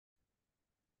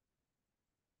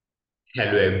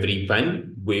Hello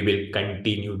everyone, we will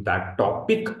continue the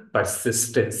topic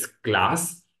persistence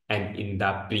class, and in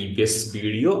the previous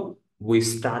video we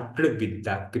started with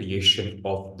the creation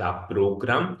of the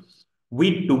program.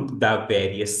 We took the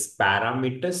various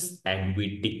parameters and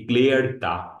we declared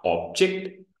the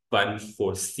object, one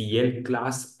for CL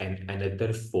class and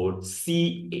another for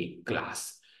CA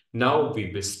class. Now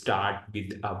we will start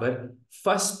with our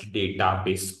first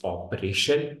database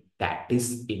operation, that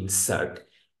is insert.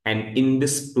 And in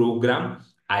this program,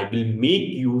 I will make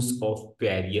use of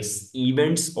various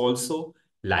events also,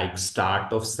 like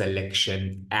start of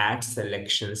selection, add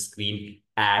selection screen,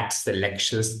 add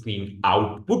selection screen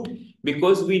output,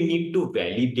 because we need to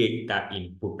validate the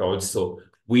input also.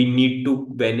 We need to,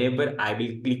 whenever I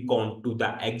will click on to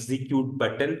the execute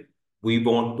button, we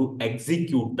want to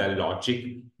execute the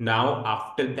logic. Now,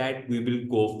 after that, we will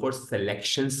go for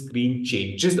selection screen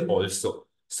changes also.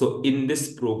 So in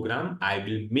this program, I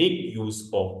will make use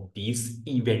of these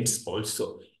events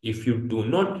also. If you do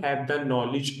not have the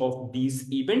knowledge of these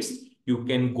events, you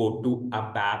can go to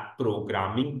ABAP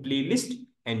programming playlist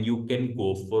and you can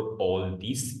go for all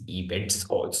these events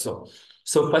also.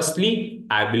 So firstly,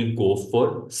 I will go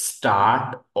for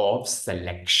start of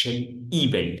selection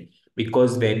event,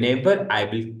 because whenever I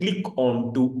will click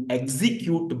on to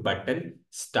execute button,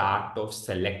 start of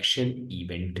selection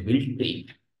event will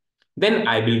take. Then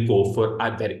I will go for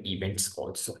other events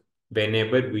also,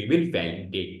 whenever we will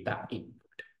validate the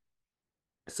input.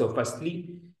 So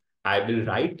firstly, I will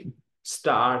write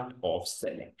start of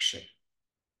selection.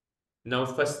 Now,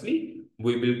 firstly,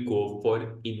 we will go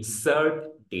for insert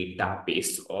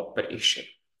database operation.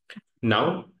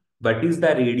 Now, what is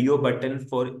the radio button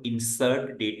for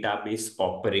insert database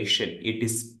operation? It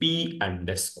is P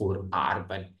underscore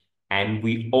R1. And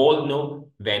we all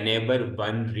know whenever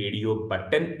one radio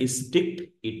button is ticked,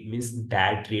 it means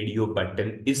that radio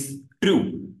button is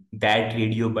true. That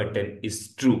radio button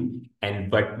is true.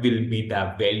 And what will be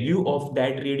the value of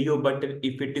that radio button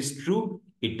if it is true?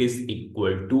 It is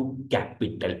equal to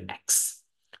capital X.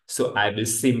 So I will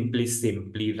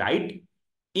simply write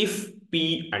if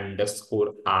P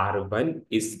underscore R1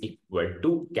 is equal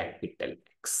to capital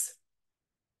X.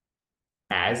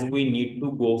 As we need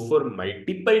to go for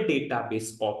multiple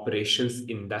database operations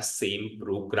in the same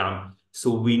program,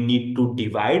 so we need to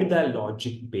divide the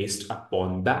logic based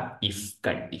upon the if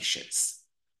conditions.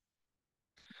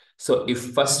 So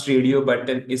if first radio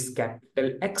button is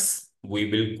capital X,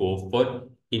 we will go for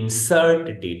insert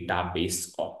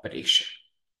database operation.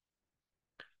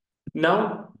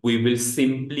 Now we will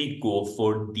simply go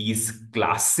for these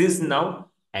classes now,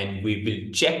 and we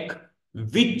will check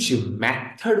which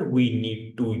method we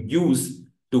need to use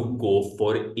to go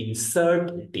for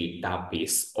insert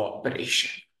database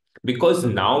operation. Because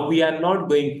now we are not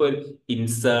going for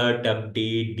insert,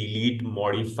 update, delete,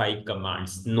 modify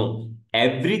commands. No,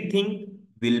 everything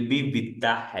will be with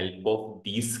the help of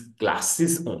these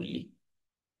classes only.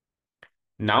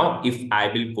 Now, if I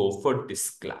will go for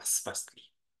this class firstly,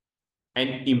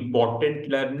 and important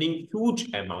learning,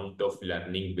 huge amount of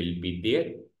learning will be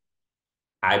there.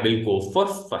 I will go for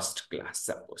first class,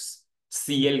 suppose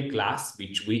CL class,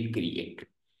 which we create.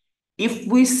 If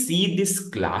we see this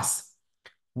class,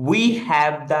 we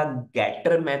have the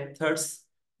getter methods,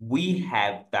 we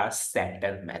have the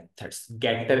setter methods,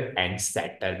 getter and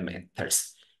setter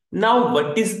methods. Now,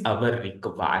 what is our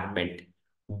requirement?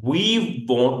 We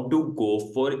want to go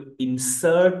for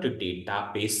insert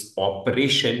database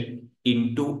operation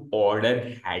into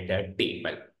order header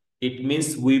table. It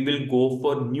means we will go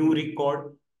for new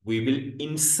record. We will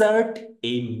insert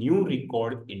a new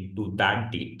record into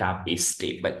that database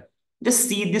table. Just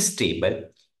see this table.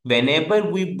 Whenever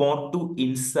we want to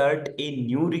insert a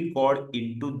new record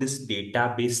into this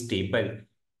database table,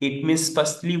 it means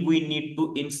firstly we need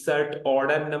to insert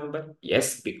order number.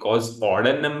 Yes, because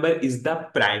order number is the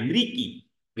primary key.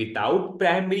 Without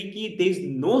primary key, there is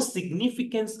no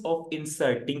significance of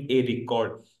inserting a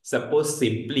record. Suppose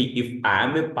simply if I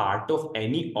am a part of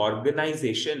any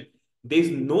organization, there is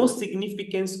no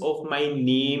significance of my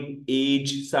name,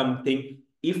 age, something.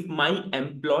 If my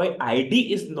employee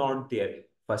ID is not there,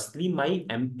 firstly, my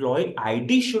employee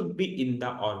ID should be in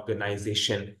the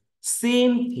organization.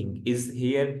 Same thing is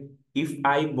here. If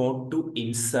I want to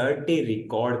insert a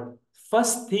record,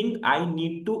 first thing I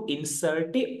need to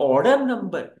insert a order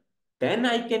number. Then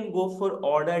I can go for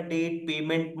order date,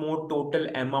 payment mode, total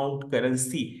amount,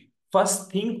 currency.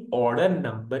 First thing, order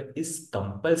number is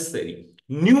compulsory.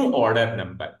 New order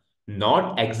number,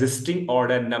 not existing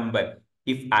order number.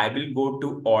 If I will go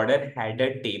to order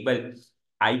header table,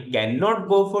 I cannot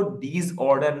go for these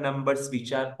order numbers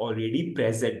which are already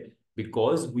present,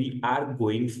 because we are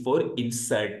going for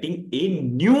inserting a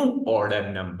new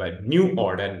order number, new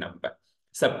order number.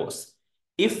 Suppose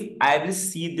if I will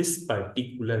see this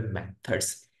particular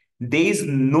methods, there is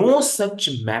no such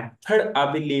method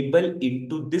available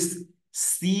into this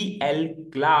CL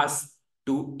class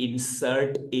to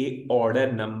insert a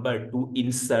order number, to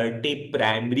insert a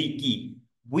primary key.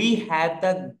 We have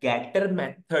the getter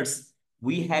methods.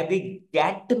 We have a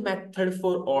get method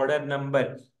for order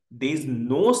number. There is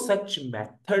no such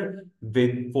method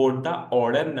with for the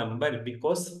order number,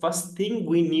 because first thing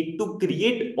we need to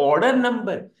create order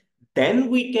number. Then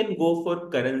we can go for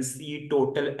currency,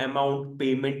 total amount,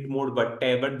 payment mode,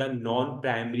 whatever the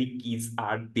non-primary keys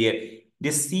are there.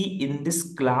 Just see in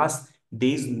this class,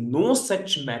 there is no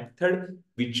such method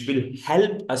which will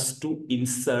help us to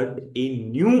insert a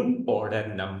new order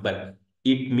number.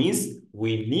 It means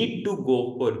we need to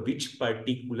go for which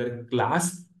particular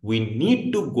class? We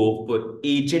need to go for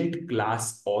agent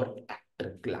class or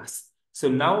actor class. So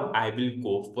now I will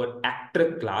go for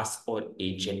actor class or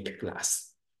agent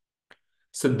class.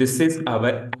 So this is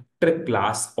our actor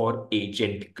class or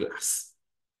agent class.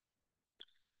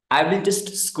 I will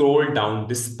just scroll down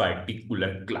this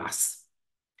particular class.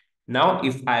 Now,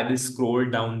 if I will scroll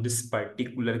down this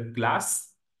particular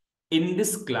class, in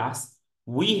this class,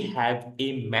 we have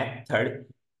a method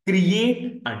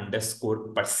create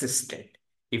underscore persistent.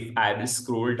 If I will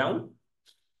scroll down,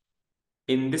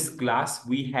 in this class,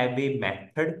 we have a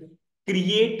method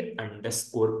create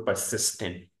underscore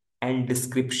persistent, and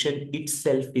description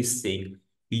itself is saying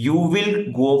you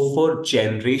will go for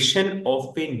generation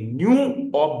of a new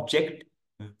object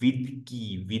with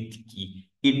key.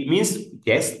 It means,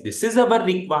 yes, this is our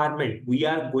requirement. We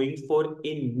are going for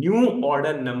a new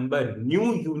order number,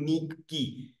 new unique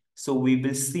key. So we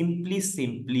will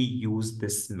simply use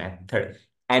this method.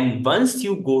 And once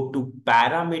you go to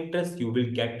parameters, you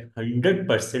will get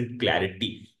 100%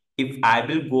 clarity. If I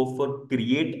will go for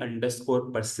create underscore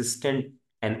persistent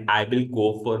and I will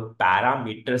go for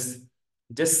parameters,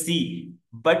 just see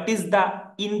what is the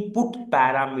input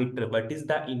parameter. What is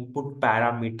the input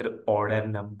parameter? Order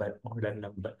number.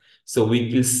 So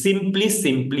we will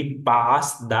simply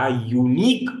pass the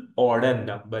unique order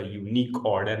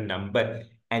number.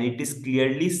 And it is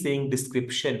clearly saying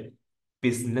description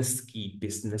business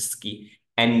key.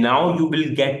 And now you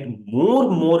will get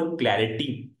more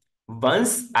clarity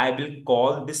once I will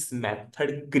call this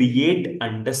method create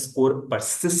underscore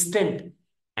persistent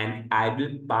and I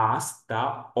will pass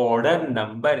the order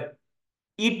number.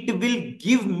 It will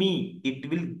give me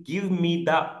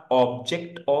the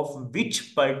object of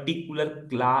which particular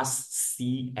class,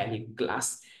 CL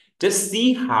class. Just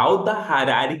see how the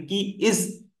hierarchy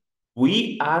is.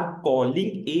 We are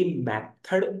calling a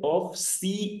method of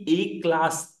CA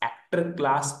class, actor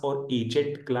class or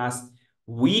agent class.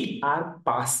 We are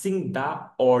passing the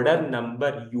order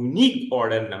number, unique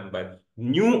order number,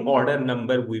 new order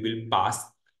number we will pass.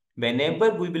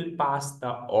 Whenever we will pass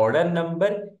the order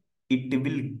number, it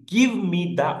will give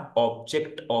me the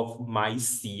object of my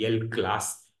CL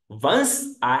class.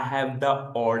 Once I have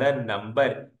the order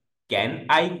number, can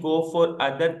I go for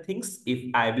other things?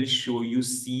 If I will show you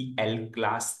CL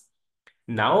class.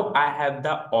 Now I have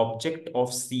the object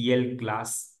of CL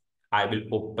class. I will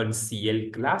open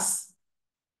CL class.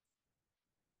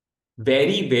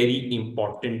 Very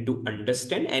important to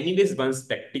understand. Anyways, once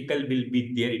practical will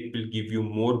be there, it will give you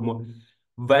more.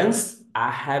 Once I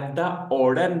have the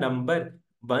order number,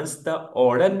 once the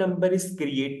order number is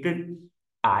created,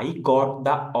 I got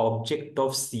the object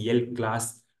of CL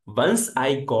class. Once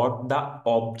I got the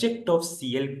object of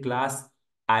CL class,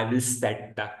 I will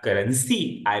set the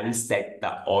currency, I will set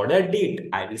the order date,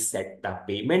 I will set the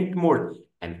payment mode,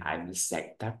 and I will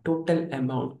set the total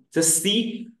amount. Just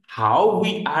see how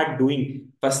we are doing.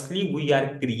 Firstly, we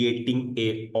are creating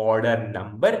a order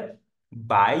number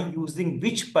by using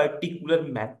which particular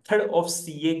method of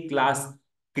CA class?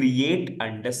 Create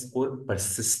underscore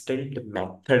persistent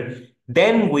method.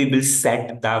 Then we will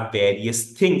set the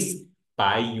various things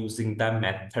by using the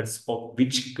methods of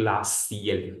which class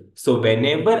CL. So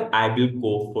whenever I will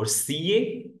go for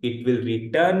CA, it will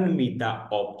return me the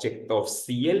object of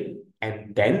CL,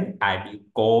 and then I will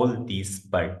call these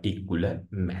particular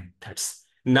methods.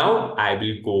 Now I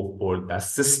will go for the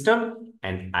system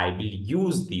and I will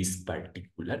use these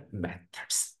particular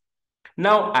methods.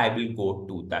 Now I will go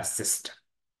to the system.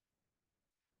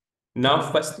 Now,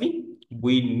 firstly,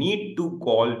 we need to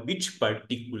call which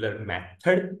particular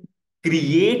method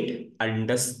create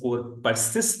underscore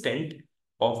persistent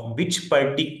of which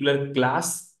particular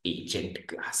class? Agent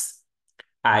class.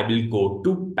 I will go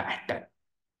to pattern.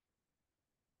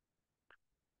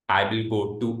 I will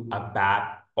go to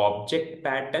ABAP object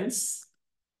patterns.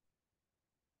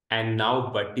 And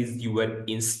now what is your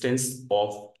instance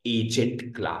of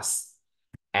agent class?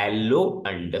 Allo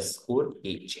underscore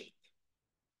agent.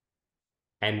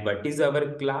 And what is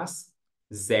our class?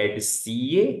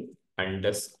 ZCA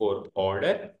underscore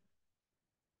order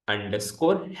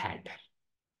underscore header.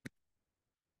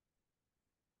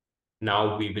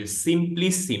 Now we will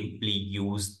simply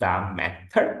use the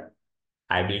method.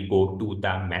 I will go to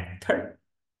the method.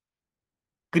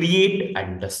 Create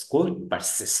underscore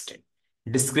persistent.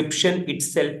 Description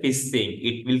itself is saying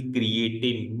it will create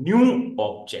a new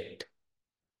object,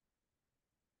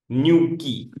 new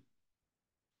key.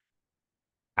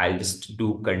 I'll just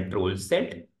do Control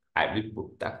Z. I will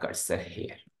put the cursor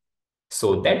here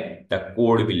so that the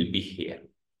code will be here.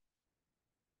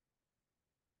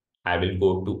 I will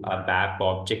go to ABAP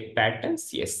object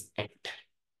patterns. Yes, enter.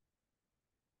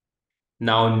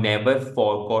 Now never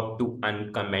forgot to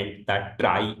uncomment the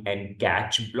try and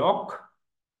catch block,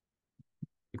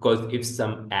 because if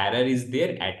some error is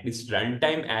there, at least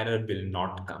runtime error will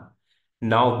not come.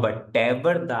 Now,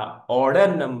 whatever the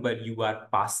order number you are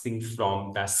passing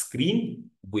from the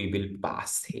screen, we will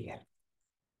pass here.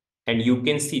 And you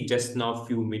can see just now,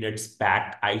 few minutes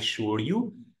back, I showed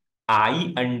you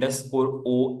I underscore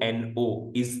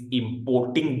ONO is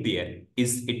importing there.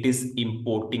 It is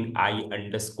importing I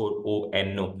underscore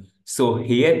ONO. So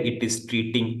here it is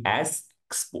treating as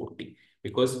exporting,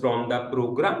 because from the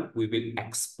program, we will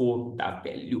export the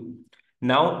value.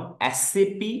 Now,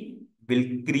 SAP will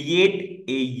create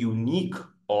a unique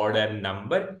order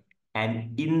number,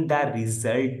 and in the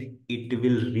result, it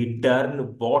will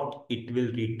return what? It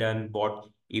will return what?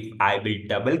 If I will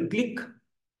double click,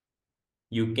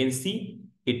 you can see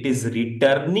it is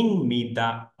returning me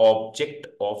the object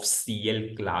of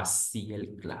CL class, CL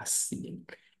class, CL.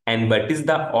 And what is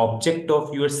the object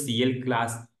of your CL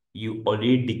class? You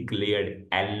already declared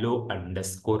allo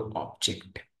underscore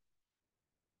object.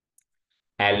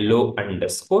 Allo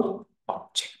underscore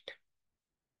object.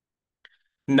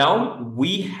 Now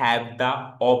we have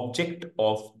the object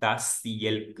of the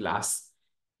CL class.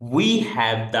 We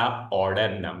have the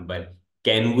order number.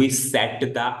 Can we set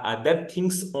the other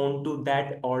things onto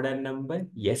that order number?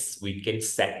 Yes, we can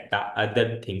set the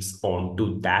other things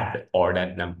onto that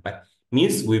order number.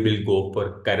 Means we will go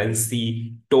for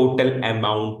currency, total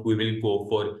amount, we will go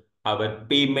for our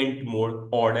payment mode,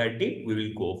 order date, we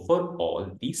will go for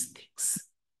all these things.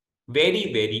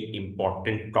 Very, very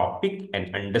important topic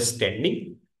and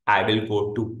understanding. I will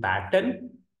go to pattern.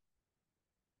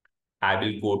 I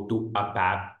will go to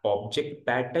ABAP object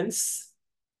patterns.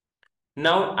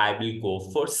 Now I will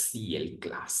go for CL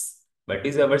class. What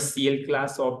is our CL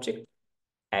class object?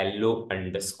 Allo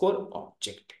underscore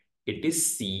object. It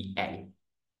is CL.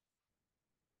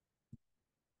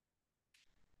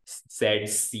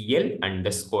 ZCL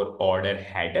underscore order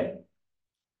header.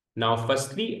 Now,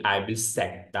 firstly, I will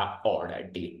set the order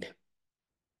date.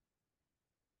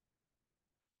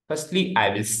 Firstly, I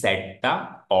will set the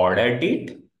order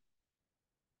date.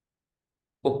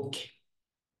 Okay.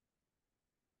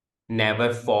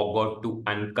 Never forgot to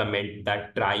uncomment the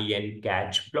try and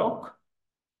catch block.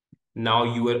 Now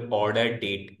your order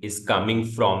date is coming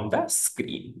from the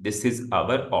screen. This is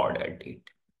our order date.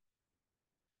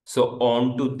 So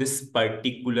on to this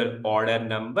particular order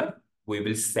number, we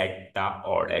will set the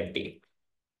order date.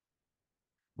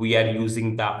 We are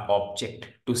using the object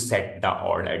to set the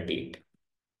order date.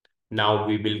 Now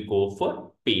we will go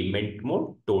for payment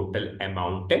mode, total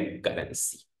amount and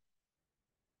currency.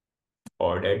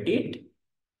 Order date.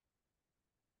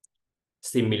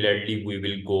 Similarly, we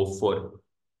will go for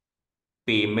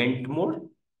payment mode.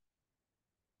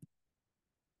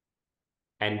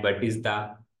 And what is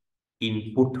the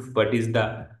input? What is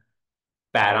the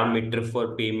parameter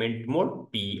for payment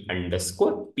mode? P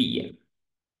underscore PM.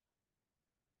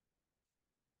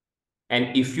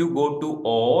 And if you go to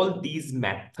all these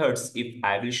methods, if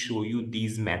I will show you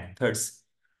these methods,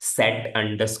 set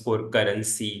underscore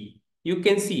currency, you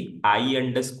can see I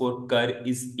underscore cur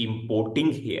is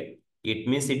importing here. It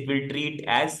means it will treat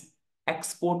as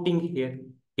exporting here.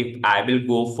 If I will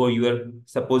go for your,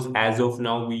 suppose as of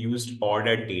now, we used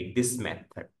order date, this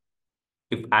method.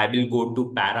 If I will go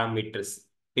to parameters,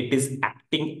 it is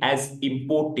acting as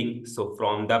importing. So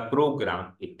from the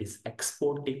program, it is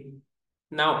exporting.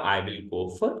 Now I will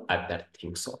go for other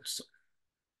things also.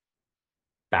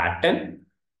 Pattern,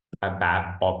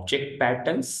 ABAP object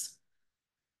patterns.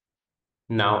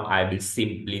 Now I will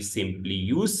simply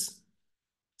use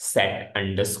set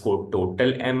underscore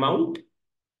total amount.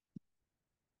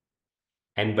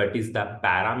 And what is the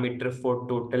parameter for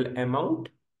total amount?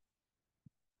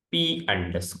 P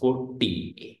underscore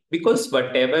TA. Because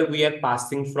whatever we are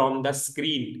passing from the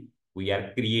screen, we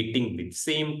are creating with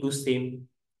same to same.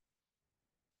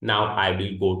 Now I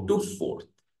will go to fourth.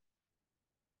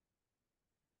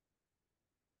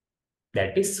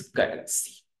 That is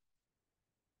currency.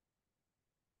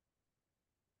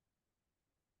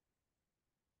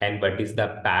 And what is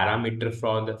the parameter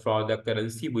for the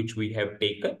currency which we have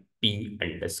taken? P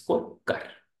underscore cur.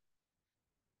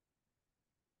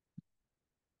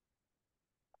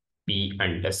 P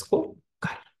underscore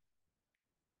cur.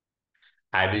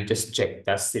 I will just check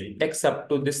the syntax up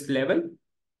to this level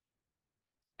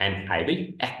and I will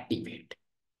activate.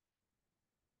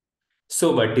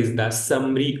 So what is the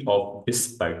summary of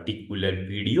this particular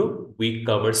video? We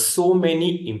cover so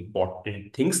many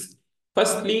important things.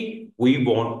 Firstly, we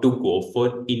want to go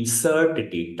for insert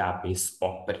database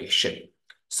operation.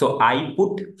 So I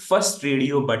put first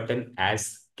radio button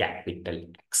as capital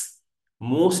X.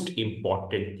 Most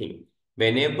important thing,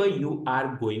 whenever you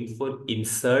are going for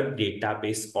insert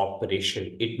database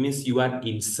operation, it means you are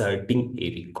inserting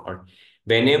a record.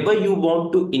 Whenever you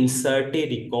want to insert a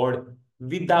record,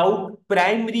 without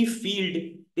primary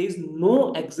field, there is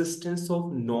no existence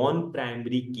of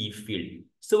non-primary key field.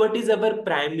 So what is our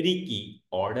primary key?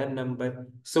 Order number.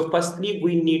 So firstly,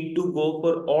 we need to go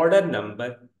for order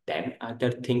number, then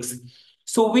other things.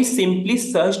 So we simply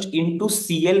searched into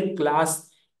CL class.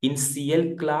 In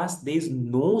CL class, there is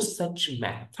no such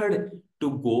method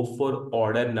to go for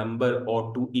order number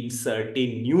or to insert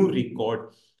a new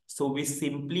record. So we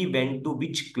simply went to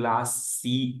which class?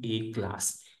 CA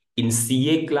class. In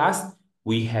CA class,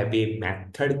 we have a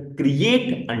method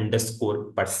create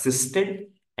underscore persistent.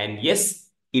 And yes,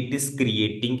 it is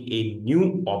creating a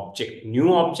new object.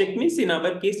 New object means in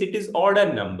our case, it is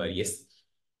order number. Yes.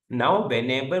 Now,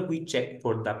 whenever we check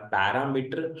for the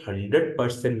parameter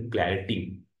 100%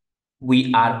 clarity,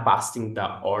 we are passing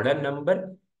the order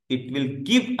number, it will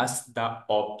give us the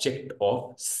object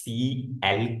of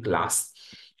CL class.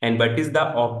 And what is the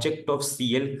object of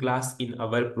CL class in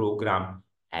our program?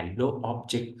 Hello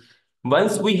object.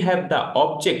 Once we have the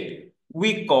object,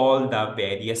 we call the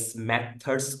various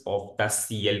methods of the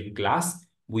CL class.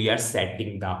 We are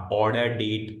setting the order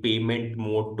date, payment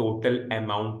mode, total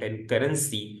amount, and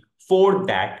currency for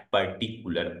that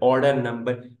particular order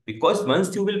number. Because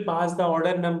once you will pass the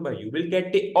order number, you will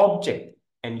get the object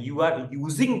and you are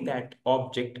using that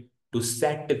object to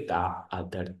set the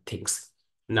other things.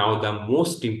 Now, the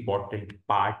most important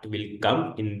part will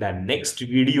come in the next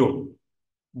video.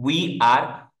 We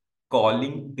are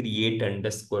calling create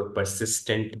underscore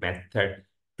persistent method.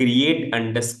 Create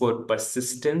underscore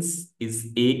persistence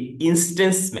is a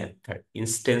instance method.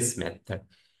 Instance method.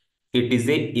 It is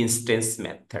a instance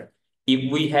method.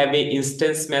 If we have a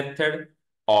instance method,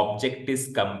 object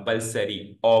is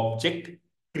compulsory. Object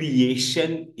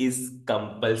creation is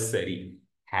compulsory.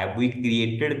 Have we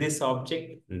created this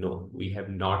object? No, we have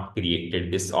not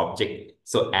created this object.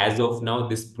 So as of now,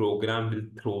 this program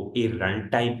will throw a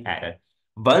runtime error.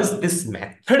 Once this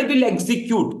method will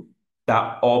execute, the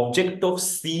object of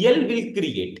CL will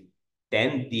create.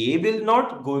 Then they will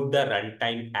not give the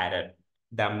runtime error.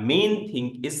 The main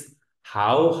thing is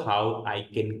how I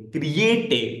can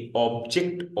create a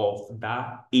object of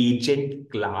the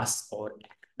agent class or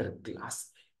actor class.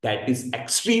 That is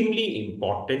extremely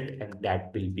important and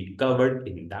that will be covered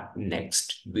in the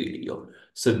next video.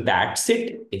 So that's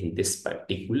it in this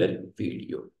particular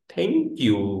video. Thank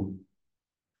you.